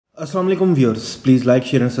Assalamualaikum viewers, please like,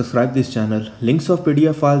 share and subscribe this channel. Links of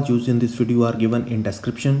PDF files used in this video are given in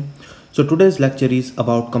description. So today's lecture is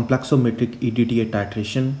about complexometric EDTA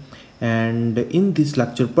titration, and in this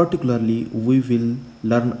lecture particularly we will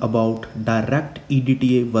learn about direct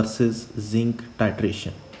EDTA versus zinc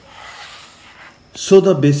titration. So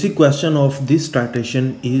the basic question of this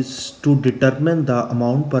titration is to determine the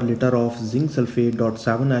amount per liter of zinc sulfate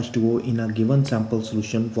 .7H2O in a given sample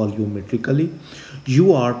solution volumetrically.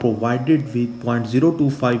 You are provided with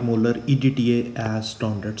 0.025 molar EDTA as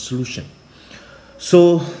standard solution.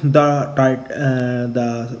 So the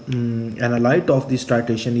analyte of this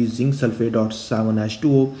titration is zinc sulfate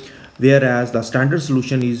 .7H2O, whereas the standard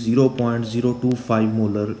solution is 0.025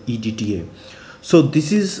 molar EDTA. So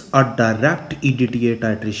this is a direct EDTA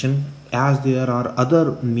titration, as there are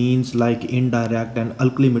other means like indirect and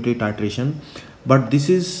alkylimetry titration, but this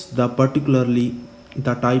is the particularly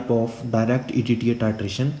the type of direct EDTA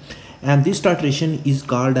titration, and this titration is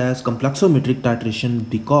called as complexometric titration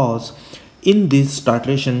because in this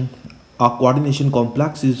titration a coordination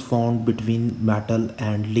complex is formed between metal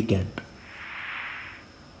and ligand.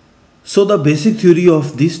 So the basic theory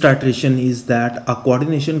of this titration is that a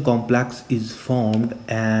coordination complex is formed,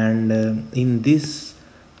 and in this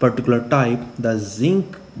particular type the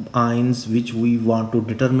zinc ions which we want to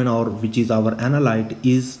determine, or which is our analyte,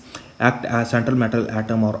 is act as central metal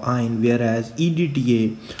atom or ion, whereas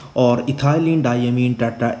EDTA or ethylene diamine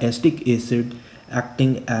tetra acetic acid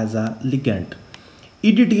acting as a ligand.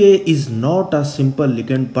 EDTA is not a simple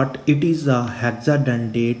ligand, but it is a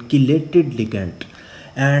hexadentate chelated ligand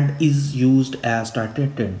and is used as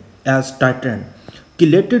titrant.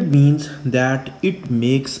 Chelated means that it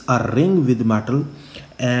makes a ring with metal,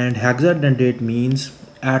 and hexadentate means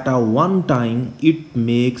at a one time it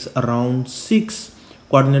makes around 6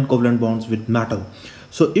 coordinate covalent bonds with metal.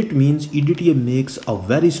 So it means EDTA makes a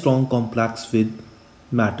very strong complex with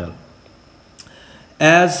metal.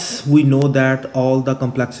 As we know that all the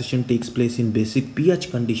complexation takes place in basic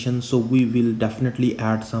pH conditions, so we will definitely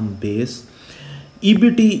add some base.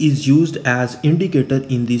 EBT is used as indicator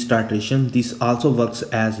in this titration. This also works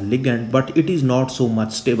as ligand, but it is not so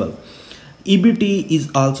much stable. EBT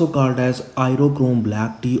is also called as Eirochrome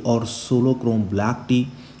Black Tea or Solochrome Black Tea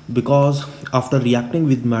because after reacting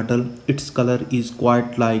with metal its color is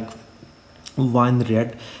quite like wine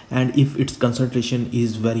red, and if its concentration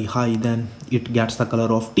is very high then it gets the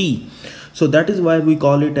color of tea. So that is why we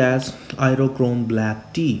call it as Eirochrome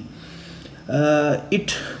Black Tea.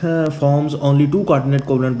 It forms only 2 coordinate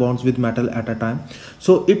covalent bonds with metal at a time,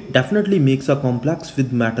 so it definitely makes a complex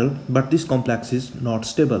with metal, but this complex is not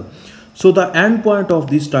stable. So the end point of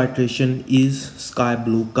this titration is sky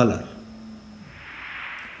blue color.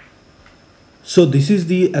 So this is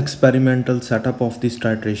the experimental setup of this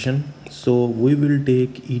titration. So we will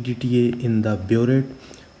take EDTA in the burette,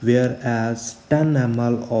 whereas 10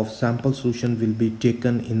 ml of sample solution will be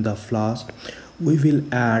taken in the flask. We will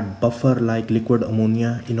add buffer like liquid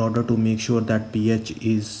ammonia in order to make sure that pH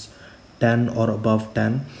is 10 or above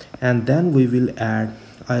 10, and then we will add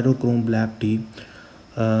Eirochrome Black Tea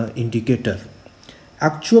indicator.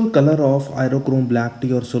 Actual color of Eirochrome Black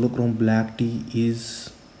Tea or Solochrome Black Tea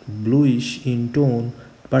is bluish in tone,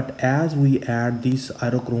 but as we add this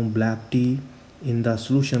Eirochrome Black Tea in the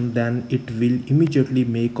solution, then it will immediately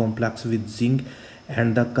make complex with zinc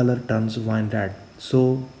and the color turns wine red.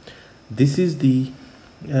 So this is the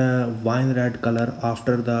wine red color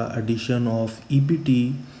after the addition of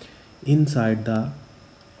EBT inside the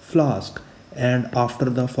flask, and after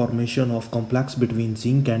the formation of complex between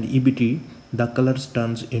zinc and EBT the colors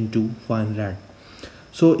turns into wine red.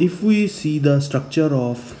 So if we see the structure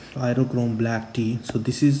of Eirochrome Black Tea, so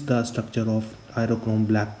this is the structure of Eirochrome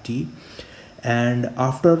Black Tea, and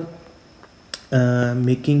after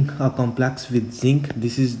making a complex with zinc,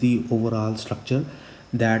 this is the overall structure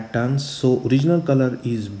that turns. So original color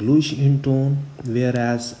is bluish in tone,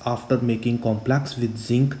 whereas after making complex with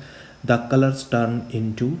zinc the colors turn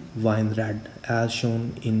into wine red as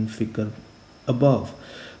shown in figure above.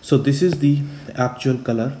 So this is the actual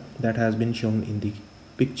color that has been shown in the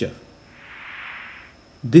picture.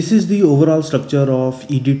 This is the overall structure of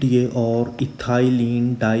EDTA or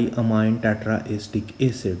ethylene diamine tetra acetic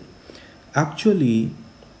acid. Actually,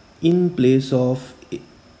 in place of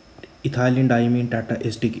ethylene diamine tetra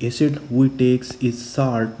acetic acid we takes is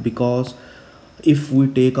salt, because if we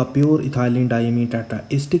take a pure ethylene diamine tetra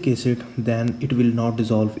acetic acid then it will not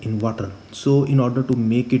dissolve in water. So in order to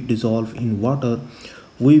make it dissolve in water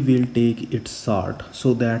we will take its salt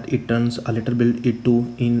so that it turns a little bit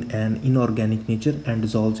into in an inorganic nature and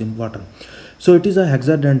dissolves in water. So it is a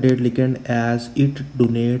hexadentate ligand as it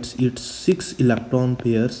donates its 6 electron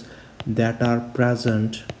pairs that are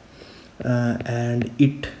present, and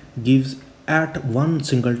it gives at one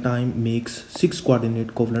single time makes 6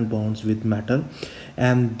 coordinate covalent bonds with metal,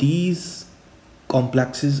 and these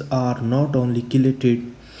complexes are not only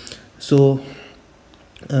chelated. So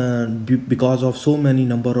because of so many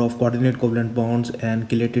number of coordinate covalent bonds and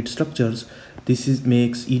chelated structures, this is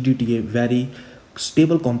makes EDTA very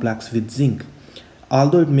stable complex with zinc.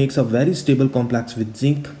 Although it makes a very stable complex with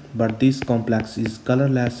zinc, but this complex is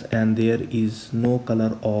colorless and there is no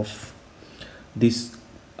color of this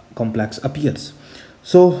complex appears.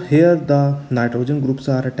 So here the nitrogen groups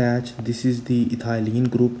are attached. This is the ethylene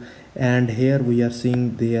group, and here we are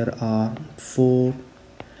seeing there are 4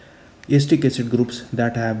 acetic acid groups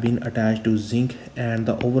that have been attached to zinc, and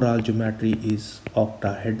the overall geometry is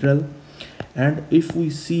octahedral. And if we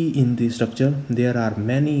see in the structure, there are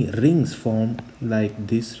many rings formed, like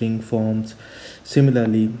this ring forms,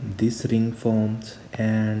 similarly this ring forms,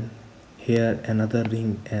 and here another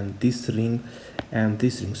ring, and this ring, and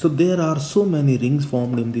this ring. So there are so many rings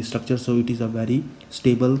formed in this structure, so it is a very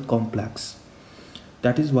stable complex.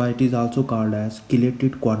 That is why it is also called as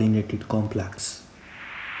chelated coordinated complex.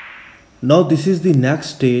 Now this is the next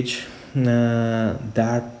stage,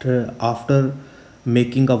 after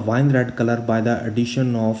making a wine red color by the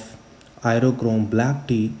addition of Eirochrome Black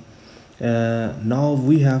Tea, now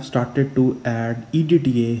we have started to add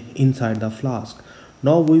EDTA inside the flask.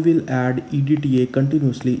 Now we will add EDTA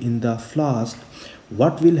continuously in the flask.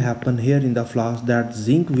 What will happen here in the flask, that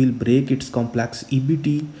zinc will break its complex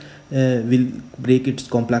EBT, will break its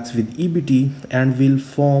complex with EBT and will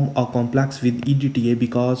form a complex with EDTA,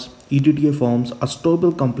 because EDTA forms a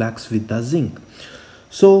stable complex with the zinc.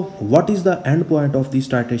 So what is the end point of this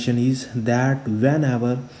titration is that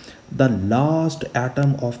whenever the last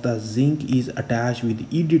atom of the zinc is attached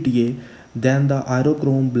with EDTA, then the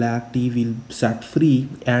Eirochrome Black Tea will set free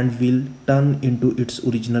and will turn into its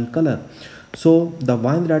original color. So the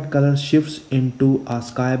wine red color shifts into a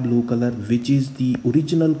sky blue color, which is the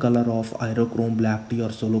original color of Eirochrome Black Tea or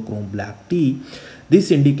Solochrome Black Tea.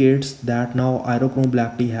 This indicates that now Eirochrome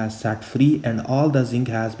Black Tea has set free and all the zinc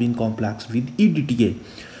has been complexed with EDTA.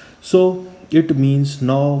 So it means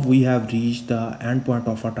now we have reached the end point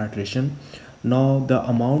of our titration. Now the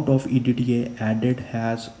amount of EDTA added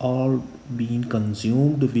has all been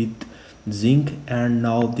consumed with zinc, and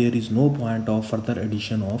now there is no point of further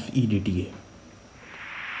addition of EDTA.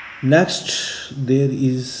 Next, there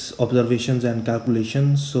is observations and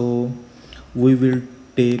calculations. So we will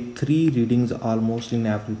take 3 readings almost in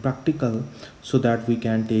every practical, so that we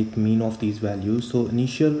can take mean of these values. So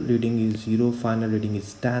initial reading is 0, final reading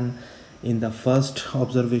is 10 in the first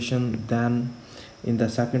observation. Then in the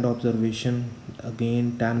second observation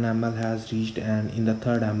again 10 ml has reached, and in the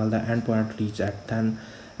third ml the endpoint reached at 10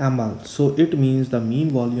 ml. So it means the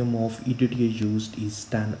mean volume of EDTA used is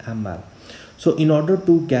 10 ml. So in order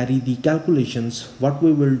to carry the calculations, what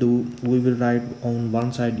we will do, we will write on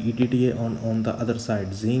one side EDTA, on the other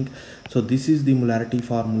side zinc. So this is the molarity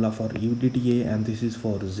formula for EDTA, and this is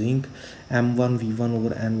for zinc. M1 V1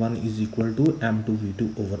 over N1 is equal to M2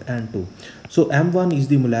 V2 over N2. So M1 is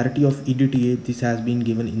the molarity of EDTA. This has been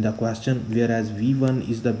given in the question, whereas V1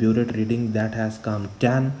 is the burette reading that has come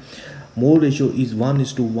 10. Mole ratio is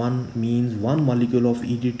 1:1, means 1 molecule of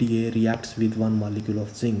EDTA reacts with 1 molecule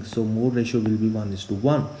of zinc. So mole ratio will be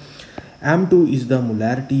 1:1. M2 is the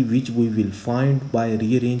molarity which we will find by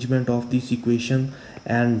rearrangement of this equation,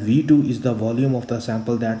 and V2 is the volume of the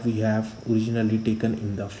sample that we have originally taken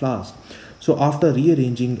in the flask. So after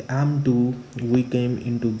rearranging M2, we came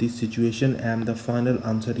into this situation, and the final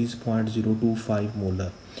answer is 0.025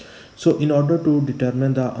 molar. So in order to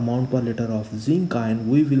determine the amount per liter of zinc ion,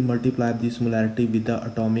 we will multiply this molarity with the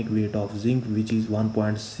atomic weight of zinc, which is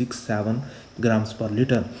 1.67 grams per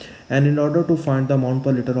liter. And in order to find the amount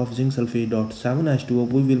per liter of zinc sulfate dot 7H2O,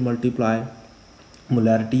 we will multiply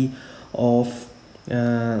molarity of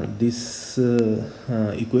this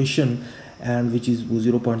equation, and which is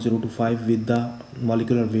 0.025 with the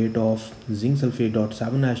molecular weight of zinc sulfate dot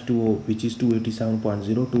 7H2O, which is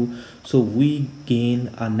 287.02. So we gain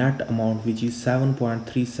a net amount which is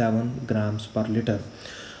 7.37 grams per liter.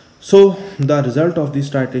 So the result of this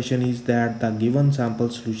titration is that the given sample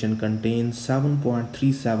solution contains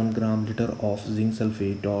 7.37 gram liter of zinc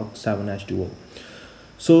sulfate dot 7H2O.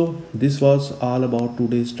 So this was all about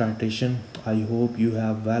today's titration. I hope you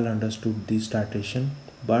have well understood this titration.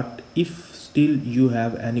 But if still you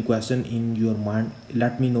have any question in your mind,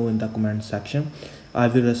 let me know in the comment section. I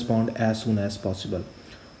will respond as soon as possible.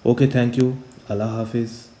 Okay, thank you. Allah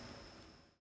Hafiz.